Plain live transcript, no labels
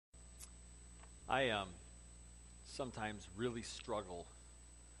I sometimes really struggle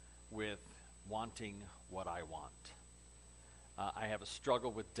with wanting what I want. I have a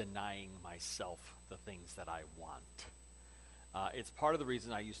struggle with denying myself the things that I want. It's part of the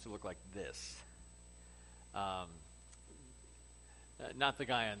reason I used to look like this. Not the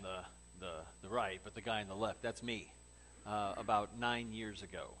guy on the right, but the guy on the left. That's me. About 9 years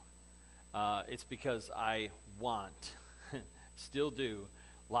ago. It's because I want, still do,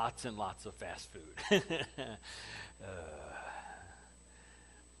 lots and lots of fast food.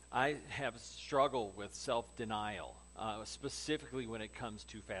 I have struggled with self-denial, specifically when it comes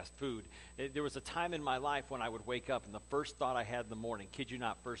to fast food. There was a time in my life when I would wake up and the first thought I had in the morning, kid you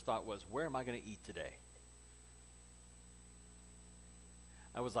not, first thought was, where am I going to eat today?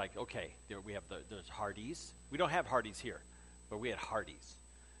 I was like, okay, there's Hardee's. We don't have Hardee's here, but we had Hardee's.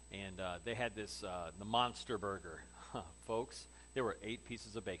 And they had this, the Monster Burger. Folks, there were 8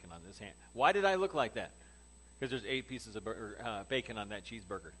 pieces of bacon on this hand. Why did I look like that? Because there's 8 pieces of bacon on that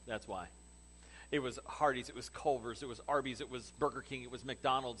cheeseburger. That's why. It was Hardee's, it was Culver's, it was Arby's, it was Burger King, it was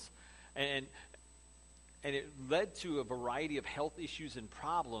McDonald's. And it led to a variety of health issues and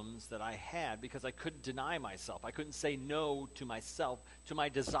problems that I had because I couldn't deny myself. I couldn't say no to myself, to my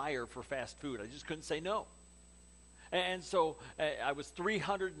desire for fast food. I just couldn't say no. And so I was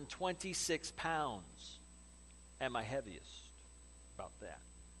 326 pounds at my heaviest, about that.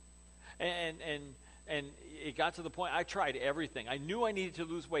 And it got to the point, I tried everything. I knew I needed to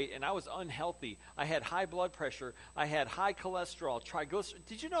lose weight, and I was unhealthy. I had high blood pressure. I had high cholesterol, triglycerides.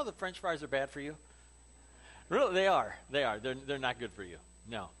 Did you know that French fries are bad for you? Really, they are. They're not good for you.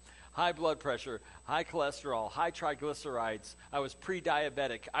 No. High blood pressure, high cholesterol, high triglycerides. I was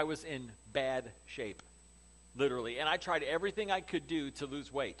pre-diabetic. I was in bad shape, literally. And I tried everything I could do to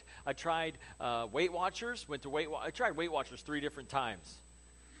lose weight. I tried Weight Watchers. I tried Weight Watchers 3 different times.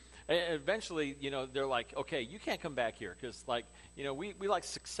 And eventually, they're like, okay, you can't come back here because, we like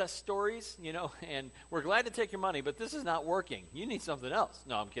success stories, and we're glad to take your money, but this is not working. You need something else.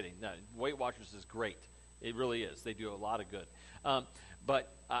 No, I'm kidding. No, Weight Watchers is great. It really is. They do a lot of good.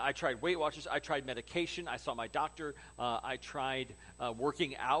 But I tried Weight Watchers. I tried medication. I saw my doctor. I tried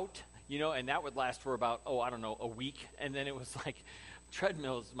working out, and that would last for about, a week. And then it was like,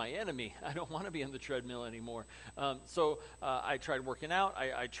 treadmill is my enemy. I don't want to be on the treadmill anymore. So I tried working out.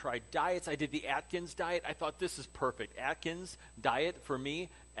 I tried diets. I did the Atkins diet. I thought this is perfect. Atkins diet for me,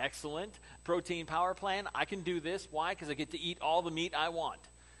 excellent. Protein power plan. I can do this. Why? Because I get to eat all the meat I want.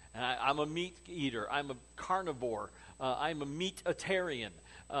 I'm a meat eater. I'm a carnivore. I'm a meat-atarian.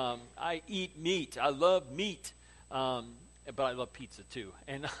 I eat meat. I love meat. But I love pizza too.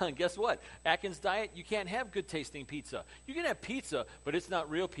 And guess what? Atkins diet, you can't have good-tasting pizza. You can have pizza, but it's not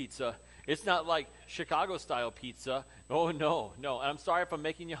real pizza. It's not like Chicago-style pizza. Oh, no. I'm sorry if I'm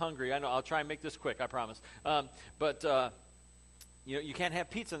making you hungry. I know. I'll try and make this quick, I promise. But you can't have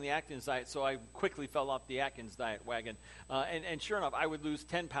pizza on the Atkins diet, so I quickly fell off the Atkins diet wagon. And sure enough, I would lose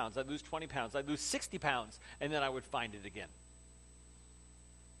 10 pounds. I'd lose 20 pounds. I'd lose 60 pounds, and then I would find it again.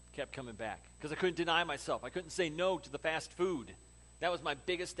 Kept coming back because I couldn't deny myself. I couldn't say no to the fast food. That was my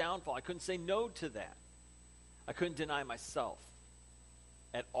biggest downfall. I couldn't say no to that. I couldn't deny myself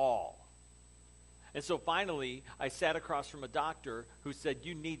at all. And so finally, I sat across from a doctor who said,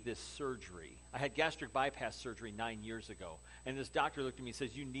 you need this surgery. I had gastric bypass surgery 9 years ago. And this doctor looked at me and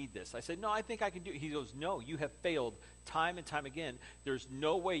says, you need this. I said, no, I think I can do it. He goes, no, you have failed time and time again. There's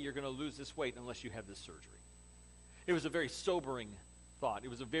no way you're going to lose this weight unless you have this surgery. It was a very sobering thought. It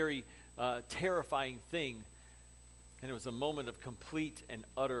was a very terrifying thing. And it was a moment of complete and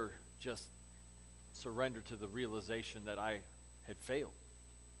utter just surrender to the realization that I had failed.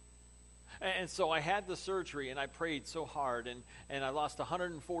 And so I had the surgery, and I prayed so hard, and I lost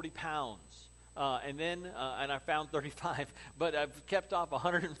 140 pounds. And I found 35, but I've kept off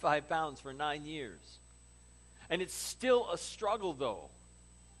 105 pounds for 9 years. And it's still a struggle, though,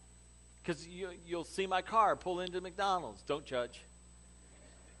 because you'll see my car pull into McDonald's. Don't judge.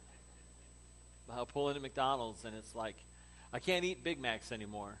 I'll pull into McDonald's, and it's like, I can't eat Big Macs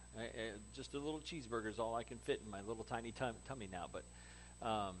anymore. Just a little cheeseburger is all I can fit in my little tiny tummy now.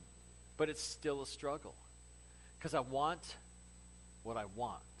 But it's still a struggle because I want what I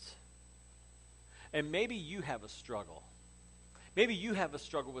want. And maybe you have a struggle. Maybe you have a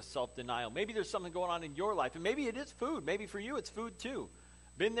struggle with self-denial. Maybe there's something going on in your life, and maybe it is food. Maybe for you it's food too.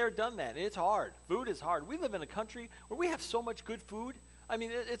 Been there, done that. It's hard. Food is hard. We live in a country where we have so much good food. I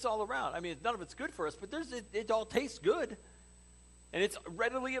mean, it's all around. I mean, none of it's good for us, but it all tastes good, and it's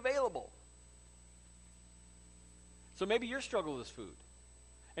readily available. So maybe your struggle is food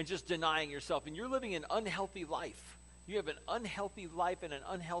and just denying yourself, and you're living an unhealthy life. You have an unhealthy life and an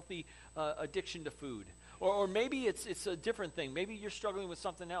unhealthy addiction to food. Or maybe it's a different thing. Maybe you're struggling with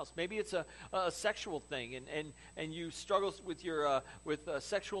something else. Maybe it's a sexual thing, and you struggle with your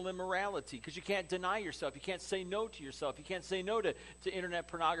sexual immorality because you can't deny yourself. You can't say no to yourself. You can't say no to internet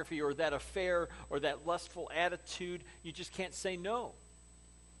pornography or that affair or that lustful attitude. You just can't say no.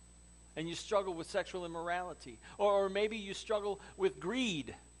 And you struggle with sexual immorality. Or maybe you struggle with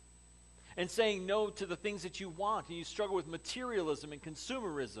greed and saying no to the things that you want. And you struggle with materialism and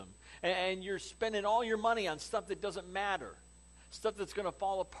consumerism. And you're spending all your money on stuff that doesn't matter. Stuff that's going to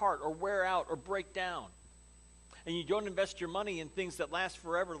fall apart or wear out or break down. And you don't invest your money in things that last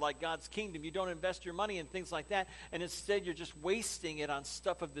forever like God's kingdom. You don't invest your money in things like that. And instead you're just wasting it on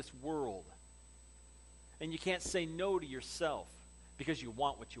stuff of this world. And you can't say no to yourself because you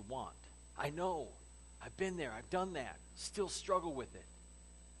want what you want. I know. I've been there. I've done that. Still struggle with it.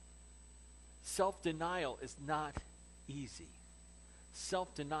 Self-denial is not easy.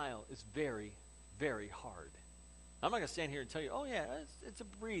 Self-denial is very, very hard. I'm not going to stand here and tell you, oh yeah, it's a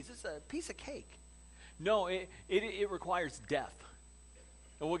breeze. It's a piece of cake. No, it requires death.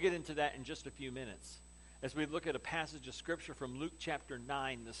 And we'll get into that in just a few minutes as we look at a passage of Scripture from Luke chapter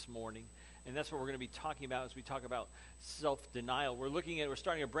 9 this morning. And that's what we're going to be talking about as we talk about self-denial. We're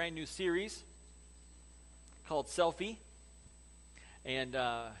starting a brand new series called Selfie. And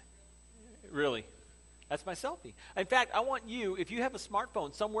really, that's my selfie. In fact, I want you, if you have a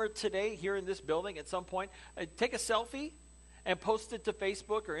smartphone somewhere today here in this building at some point, take a selfie and post it to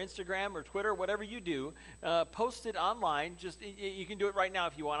Facebook or Instagram or Twitter, whatever you do. Post it online. You can do it right now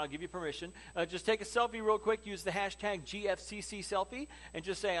if you want. I'll give you permission. Just take a selfie real quick. Use the hashtag GFCCSelfie and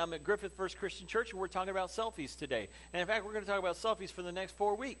just say, I'm at Griffith First Christian Church and we're talking about selfies today. And in fact, we're going to talk about selfies for the next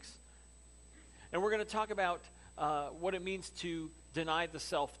 4 weeks. And we're going to talk about what it means to deny the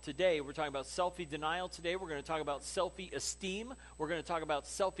self today. We're talking about selfie-denial today. We're going to talk about selfie-esteem. We're going to talk about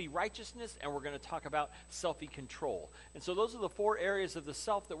selfie-righteousness. And we're going to talk about selfie-control. And so those are the 4 areas of the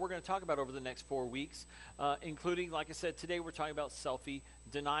self that we're going to talk about over the next 4 weeks, including, like I said, today we're talking about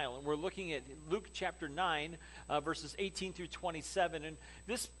selfie-denial. And we're looking at Luke chapter 9, verses 18 through 27. And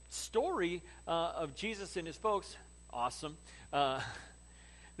this story of Jesus and his folks, awesome.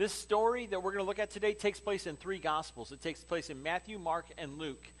 This story that we're going to look at today takes place in 3 Gospels. It takes place in Matthew, Mark, and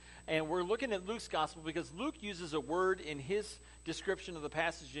Luke. And we're looking at Luke's Gospel because Luke uses a word in his description of the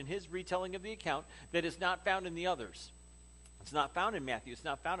passage, in his retelling of the account, that is not found in the others. It's not found in Matthew. It's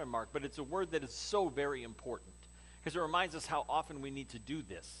not found in Mark. But it's a word that is so very important because it reminds us how often we need to do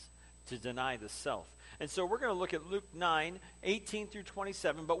this, to deny the self. And so we're going to look at Luke 9, 18 through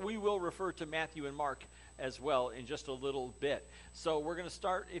 27, but we will refer to Matthew and Mark as well in just a little bit. So we're going to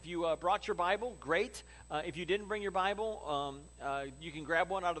start. If you brought your Bible, great. If you didn't bring your Bible, you can grab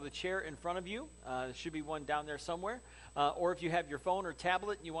one out of the chair in front of you. There should be one down there somewhere. Or if you have your phone or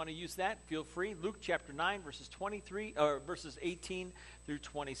tablet and you want to use that, feel free. Luke chapter 9, verses 18 through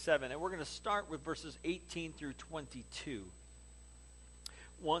 27. And we're going to start with verses 18 through 22.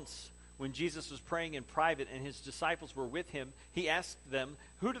 Once, when Jesus was praying in private and his disciples were with him, he asked them,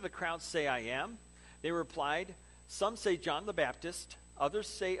 "Who do the crowds say I am?" They replied, "Some say John the Baptist, others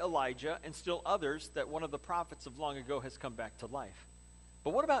say Elijah, and still others that one of the prophets of long ago has come back to life.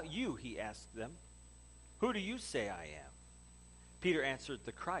 But what about you?" he asked them. "Who do you say I am?" Peter answered,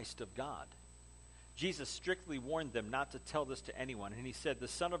 "The Christ of God." Jesus strictly warned them not to tell this to anyone, and he said, "The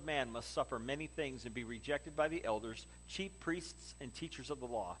Son of Man must suffer many things and be rejected by the elders, chief priests, and teachers of the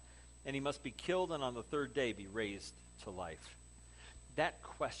law, and he must be killed and on the 3rd day be raised to life." That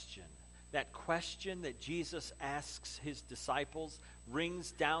question that Jesus asks his disciples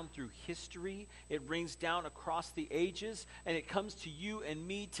rings down through history. It rings down across the ages, and it comes to you and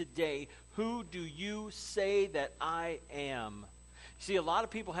me today. Who do you say that I am? See, a lot of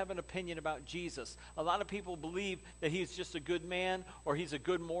people have an opinion about Jesus. A lot of people believe that he's just a good man, or he's a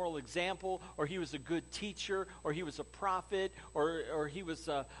good moral example, or he was a good teacher, or he was a prophet, or he was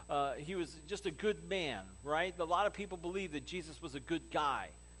just a good man, right? A lot of people believe that Jesus was a good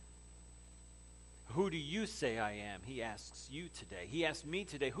guy. Who do you say I am? He asks you today. He asked me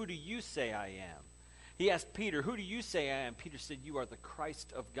today, who do you say I am? He asked Peter, who do you say I am? Peter said, you are the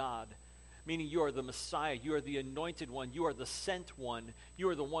Christ of God, meaning you are the Messiah. You are the anointed one. You are the sent one. You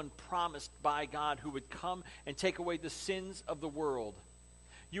are the one promised by God who would come and take away the sins of the world.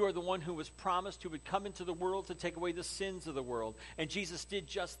 You are the one who was promised who would come into the world to take away the sins of the world. And Jesus did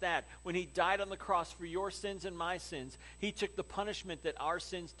just that. When he died on the cross for your sins and my sins, he took the punishment that our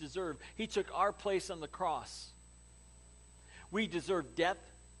sins deserve. He took our place on the cross. We deserve death.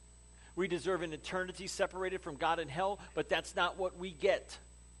 We deserve an eternity separated from God in hell, but that's not what we get.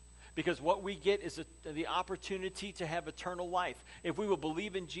 Because what we get is the opportunity to have eternal life. If we will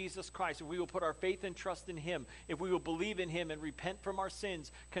believe in Jesus Christ, if we will put our faith and trust in him, if we will believe in him and repent from our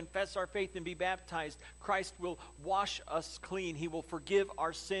sins, confess our faith and be baptized, Christ will wash us clean. He will forgive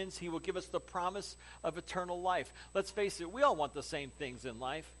our sins. He will give us the promise of eternal life. Let's face it, we all want the same things in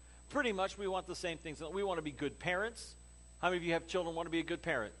life. Pretty much we want the same things. We want to be good parents. How many of you have children and want to be a good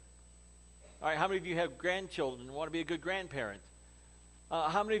parent? All right, how many of you have grandchildren and want to be a good grandparent?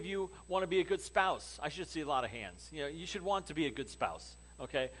 How many of you want to be a good spouse? I should see a lot of hands. You should want to be a good spouse.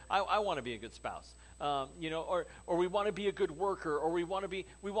 Okay, I want to be a good spouse. Or we want to be a good worker, or we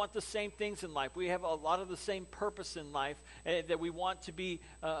want the same things in life. We have a lot of the same purpose in life, that we want to be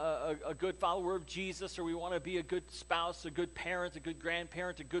a good follower of Jesus, or we want to be a good spouse, a good parent, a good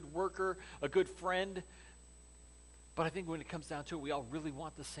grandparent, a good worker, a good friend. But I think when it comes down to it, we all really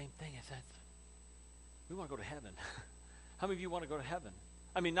want the same thing. Is that we want to go to heaven. How many of you want to go to heaven?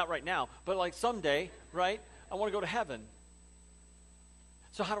 I mean, not right now, but like someday, right? I want to go to heaven.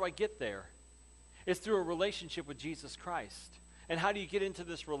 So how do I get there? It's through a relationship with Jesus Christ. And how do you get into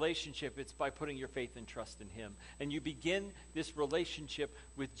this relationship? It's by putting your faith and trust in him. And you begin this relationship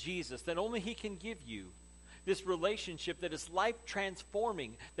with Jesus that only he can give you. This relationship that is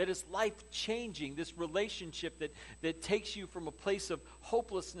life-transforming, that is life-changing, this relationship that takes you from a place of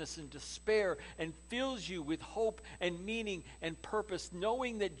hopelessness and despair and fills you with hope and meaning and purpose,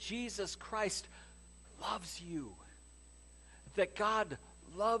 knowing that Jesus Christ loves you, that God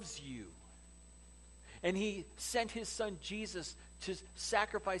loves you. And he sent his son Jesus to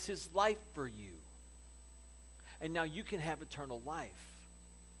sacrifice his life for you. And now you can have eternal life.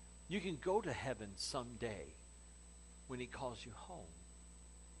 You can go to heaven someday when he calls you home.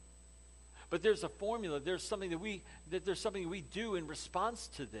 But there's a formula. There's something that we do in response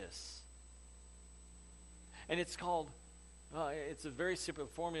to this. And it's called, it's a very simple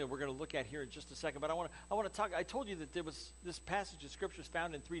formula we're going to look at here in just a second. But I want to talk. I told you that there was this passage of scripture is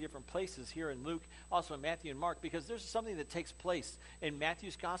found in 3 different places here in Luke, also in Matthew and Mark, because there's something that takes place in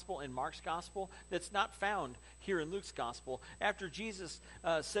Matthew's gospel and Mark's gospel that's not found here in Luke's gospel. After Jesus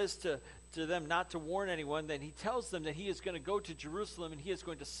says to them not to warn anyone, then he tells them that he is going to go to Jerusalem and he is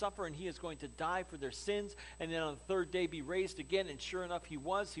going to suffer and he is going to die for their sins and then on the third day be raised again. And sure enough, he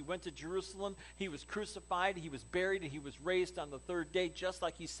was. He went to Jerusalem. He was crucified. He was buried and he was raised on the third day just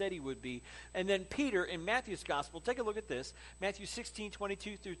like he said he would be. And then Peter in Matthew's gospel, take a look at this, Matthew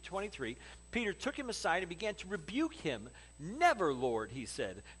 16:22 through 23. Peter took him aside and began to rebuke him. "Never, Lord," he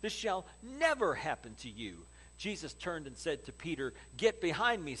said, "this shall never happen to you." Jesus turned and said to Peter, "Get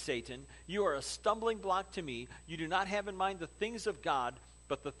behind me, Satan. You are a stumbling block to me. You do not have in mind the things of God,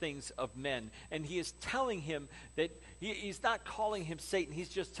 but the things of men." And he is telling him that he's not calling him Satan.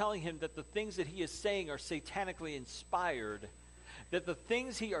 He's just telling him that the things that he is saying are satanically inspired. That the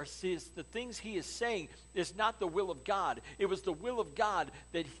things he is saying is not the will of God. It was the will of God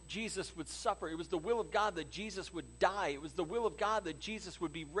that Jesus would suffer. It was the will of God that Jesus would die. It was the will of God that Jesus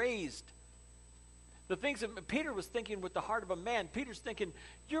would be raised. The things that Peter was thinking with the heart of a man. Peter's thinking,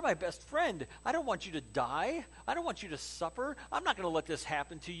 "You're my best friend. I don't want you to die. I don't want you to suffer. I'm not going to let this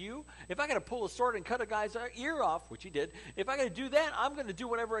happen to you. If I got to pull a sword and cut a guy's ear off," which he did, "if I got to do that, I'm going to do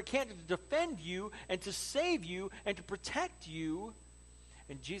whatever I can to defend you and to save you and to protect you."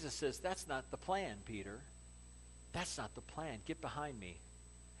 And Jesus says, "That's not the plan, Peter. That's not the plan. Get behind me."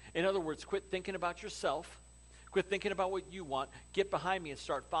 In other words, quit thinking about yourself. Quit thinking about what you want. Get behind me and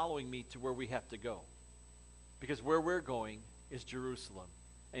start following me to where we have to go. Because where we're going is Jerusalem.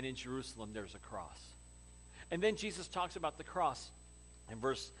 And in Jerusalem, there's a cross. And then Jesus talks about the cross in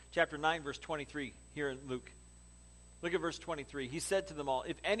chapter 9, verse 23 here in Luke. Look at verse 23. He said to them all,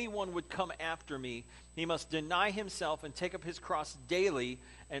 "If anyone would come after me, he must deny himself and take up his cross daily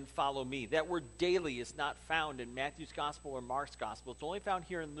and follow me." That word "daily" is not found in Matthew's gospel or Mark's gospel. It's only found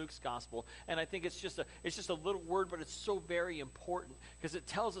here in Luke's gospel. And I think it's just a little word, but it's so very important because it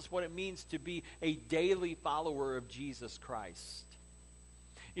tells us what it means to be a daily follower of Jesus Christ.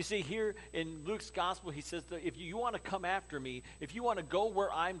 You see, here in Luke's gospel, he says that if you want to come after me, if you want to go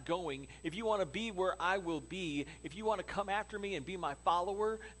where I'm going, if you want to be where I will be, if you want to come after me and be my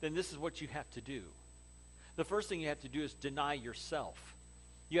follower, then this is what you have to do. The first thing you have to do is deny yourself.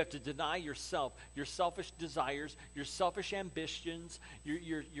 You have to deny yourself, your selfish desires, your selfish ambitions,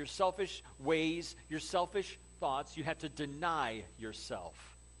 your selfish ways, your selfish thoughts. You have to deny yourself.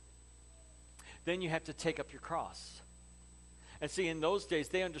 Then you have to take up your cross. And see, in those days,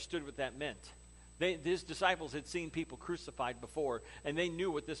 they understood what that meant. His disciples had seen people crucified before, and they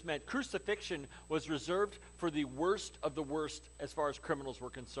knew what this meant. Crucifixion was reserved for the worst of the worst as far as criminals were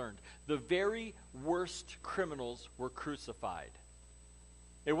concerned. The very worst criminals were crucified.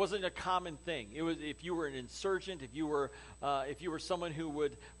 It wasn't a common thing. It was if you were an insurgent, if you were someone who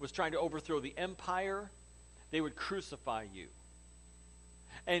was trying to overthrow the empire, they would crucify you.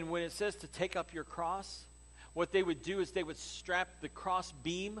 And when it says to take up your cross, what they would do is they would strap the cross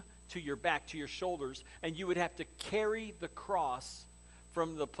beam to your back, to your shoulders, and you would have to carry the cross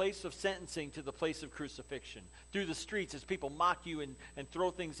from the place of sentencing to the place of crucifixion. Through the streets as people mock you and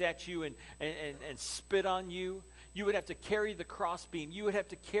throw things at you and spit on you, you would have to carry the cross beam. You would have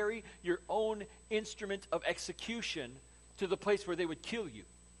to carry your own instrument of execution to the place where they would kill you.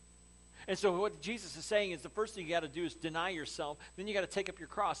 And so what Jesus is saying is the first thing you got to do is deny yourself. Then you got to take up your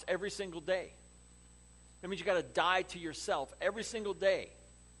cross every single day. That means you got to die to yourself every single day.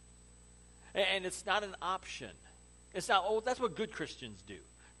 And it's not an option. It's not, oh, that's what good Christians do.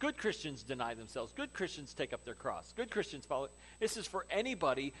 Good Christians deny themselves. Good Christians take up their cross. Good Christians follow. This is for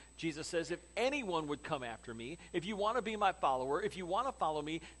anybody. Jesus says, if anyone would come after me, if you want to be my follower, if you want to follow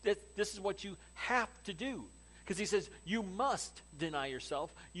me, this is what you have to do. Because he says, you must deny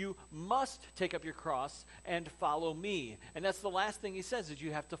yourself. You must take up your cross and follow me. And that's the last thing he says, is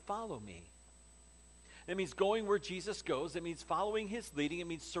you have to follow me. It means going where Jesus goes. It means following his leading. It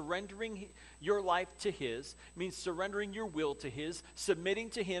means surrendering your life to his. It means surrendering your will to his,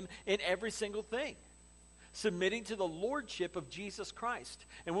 submitting to him in every single thing. Submitting to the lordship of Jesus Christ.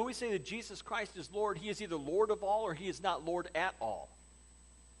 And when we say that Jesus Christ is Lord, he is either Lord of all or he is not Lord at all.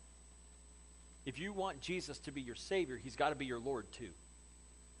 If you want Jesus to be your Savior, he's got to be your Lord too.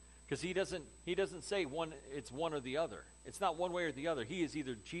 Because he doesn't say it's one or the other. It's not one way or the other. He is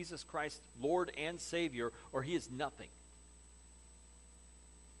either Jesus Christ, Lord and Savior, or he is nothing.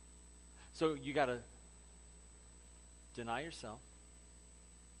 So you got to deny yourself,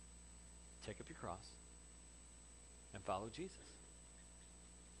 take up your cross, and follow Jesus.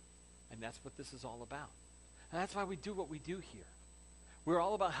 And that's what this is all about. And that's why we do what we do here. We're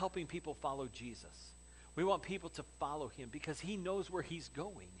all about helping people follow Jesus. We want people to follow him because he knows where he's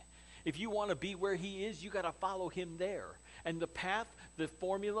going. If you want to be where he is, you got to follow him there. And the path, the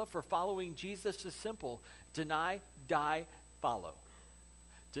formula for following Jesus is simple. Deny, die, follow.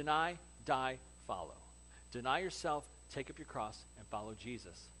 Deny, die, follow. Deny yourself, take up your cross, and follow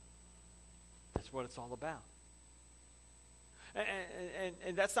Jesus. That's what it's all about.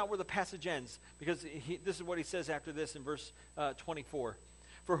 And that's not where the passage ends, because this is what he says after this in verse 24.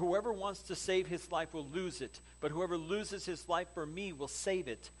 For whoever wants to save his life will lose it, but whoever loses his life for me will save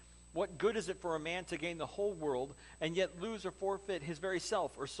it. What good is it for a man to gain the whole world and yet lose or forfeit his very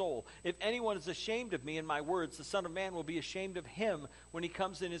self or soul? If anyone is ashamed of me and my words, the Son of Man will be ashamed of him when he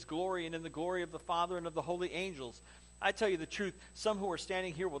comes in his glory and in the glory of the Father and of the holy angels. I tell you the truth, some who are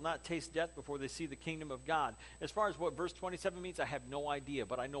standing here will not taste death before they see the kingdom of God. As far as what verse 27 means, I have no idea,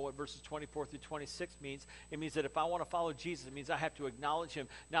 but I know what verses 24 through 26 means. It means that if I want to follow Jesus, it means I have to acknowledge him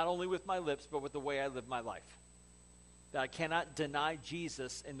not only with my lips, but with the way I live my life. That I cannot deny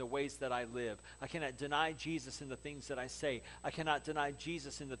Jesus in the ways that I live. I cannot deny Jesus in the things that I say. I cannot deny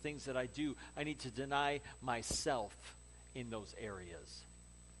Jesus in the things that I do. I need to deny myself in those areas.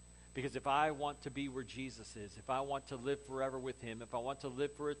 Because if I want to be where Jesus is, if I want to live forever with him, if I want to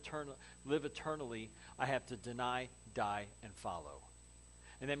live eternally, I have to deny, die, and follow.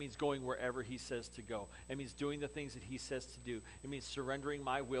 And that means going wherever he says to go. It means doing the things that he says to do. It means surrendering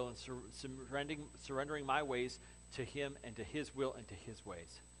my will and surrendering my ways to him and to his will and to his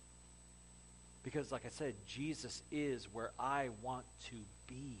ways. Because like I said, Jesus is where I want to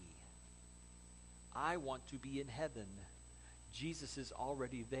be. I want to be in heaven. Jesus is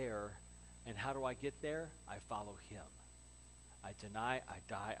already there. And how do I get there? I follow him. I deny, I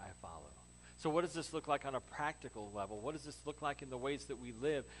die, I follow. So what does this look like on a practical level? What does this look like in the ways that we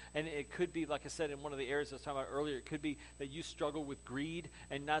live? And it could be, like I said, in one of the areas I was talking about earlier, it could be that you struggle with greed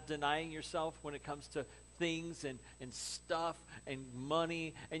and not denying yourself when it comes to things and stuff and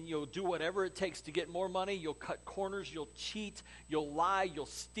money, and you'll do whatever it takes to get more money. You'll cut corners, you'll cheat, you'll lie, you'll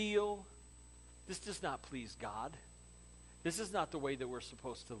steal. This does not please God. This is not the way that we're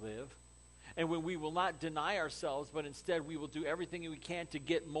supposed to live. And when we will not deny ourselves, but instead we will do everything we can to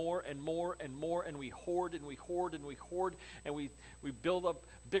get more and more and more, and we hoard and we hoard and we hoard, and we build up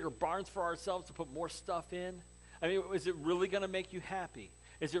bigger barns for ourselves to put more stuff in. I mean, is it really going to make you happy?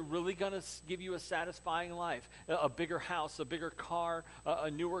 Is it really going to give you a satisfying life? A bigger house, a bigger car, a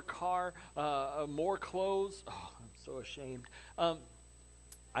newer car, more clothes? Oh, I'm so ashamed.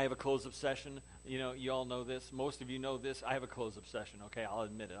 I have a clothes obsession. You know, you all know this. Most of you know this. I have a clothes obsession, okay? I'll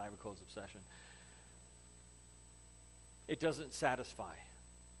admit it. I have a clothes obsession. It doesn't satisfy.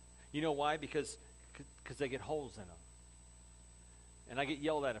 You know why? Because they get holes in them. And I get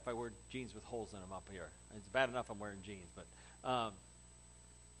yelled at if I wear jeans with holes in them up here. It's bad enough I'm wearing jeans, but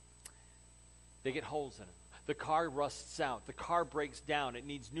They get holes in it. The car rusts out. The car breaks down. It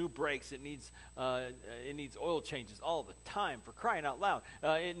needs new brakes. It needs oil changes all the time, for crying out loud.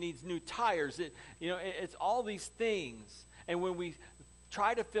 It needs new tires. It's all these things. And when we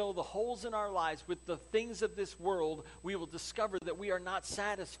try to fill the holes in our lives with the things of this world, we will discover that we are not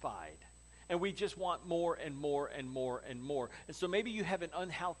satisfied. And we just want more and more and more and more. And so maybe you have an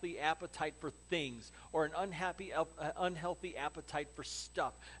unhealthy appetite for things, or an unhealthy appetite for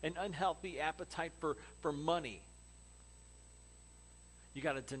stuff, an unhealthy appetite for money. You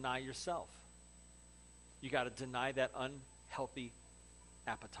got to deny yourself. You got to deny that unhealthy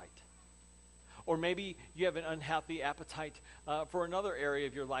appetite. Or maybe you have an unhealthy appetite for another area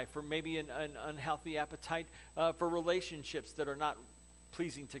of your life, or maybe an unhealthy appetite for relationships that are not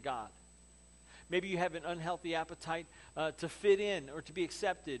pleasing to God. Maybe you have an unhealthy appetite to fit in or to be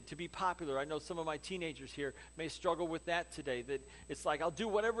accepted, to be popular. I know some of my teenagers here may struggle with that today, that it's like, I'll do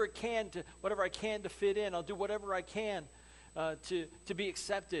whatever I can to fit in. I'll do whatever I can to be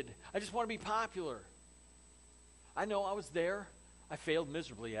accepted. I just want to be popular. I know I was there. I failed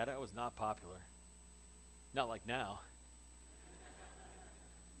miserably at it. I was not popular. Not like now.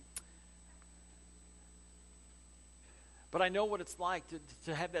 But I know what it's like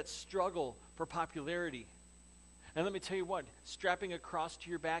to have that struggle for popularity. And let me tell you what, strapping a cross to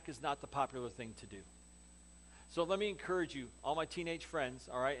your back is not the popular thing to do. So let me encourage you, all my teenage friends,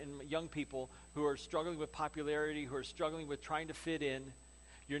 all right, and young people who are struggling with popularity, who are struggling with trying to fit in.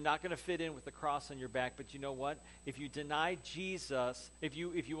 You're not going to fit in with the cross on your back, but you know what? If you deny Jesus, if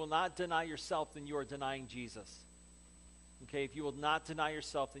you will not deny yourself, then you are denying Jesus. Okay, if you will not deny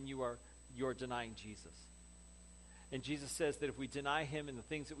yourself, then you are denying Jesus. And Jesus says that if we deny him in the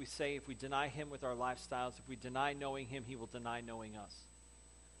things that we say, if we deny him with our lifestyles, if we deny knowing him, he will deny knowing us.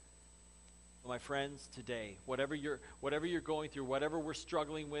 Well, my friends, today, whatever you're going through, whatever we're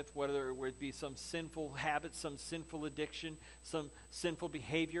struggling with, whether it be some sinful habit, some sinful addiction, some sinful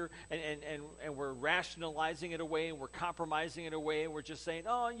behavior, and we're rationalizing it away, and we're compromising it away, and we're just saying,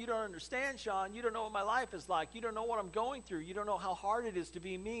 oh, you don't understand, Sean. You don't know what my life is like. You don't know what I'm going through. You don't know how hard it is to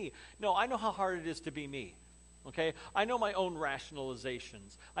be me. No, I know how hard it is to be me. Okay? I know my own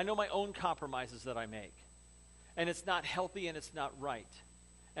rationalizations. I know my own compromises that I make. And it's not healthy and it's not right.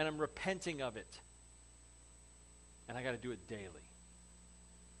 And I'm repenting of it. And I got to do it daily.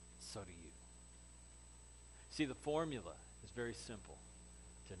 So do you. See, the formula is very simple.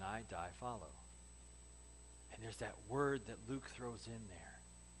 Deny, die, follow. And there's that word that Luke throws in there.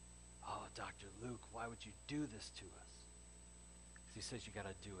 Oh, Dr. Luke, why would you do this to us? Because he says you got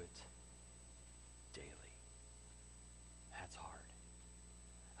to do it daily. That's hard.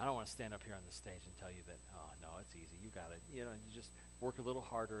 I don't want to stand up here on the stage and tell you that, oh, no, it's easy. You got it. You just work a little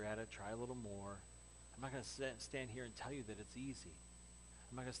harder at it, try a little more. I'm not going to stand here and tell you that it's easy.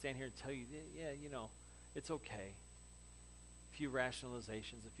 I'm not going to stand here and tell you, yeah, it's okay. A few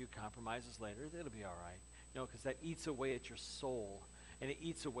rationalizations, a few compromises later, it'll be all right. Because that eats away at your soul, and it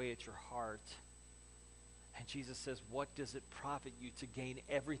eats away at your heart. And Jesus says, what does it profit you to gain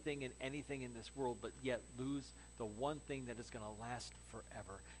everything and anything in this world, but yet lose the one thing that is going to last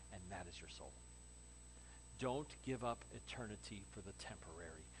forever, and that is your soul? Don't give up eternity for the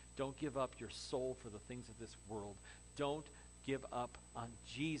temporary. Don't give up your soul for the things of this world. Don't give up on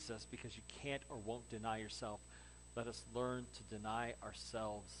Jesus because you can't or won't deny yourself. Let us learn to deny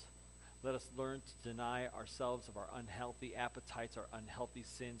ourselves. Let us learn to deny ourselves of our unhealthy appetites, our unhealthy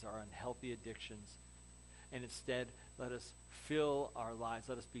sins, our unhealthy addictions. And instead, let us fill our lives.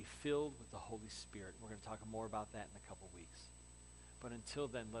 Let us be filled with the Holy Spirit. We're going to talk more about that in a couple weeks. But until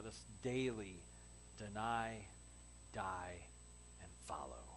then, let us daily deny, die, and follow.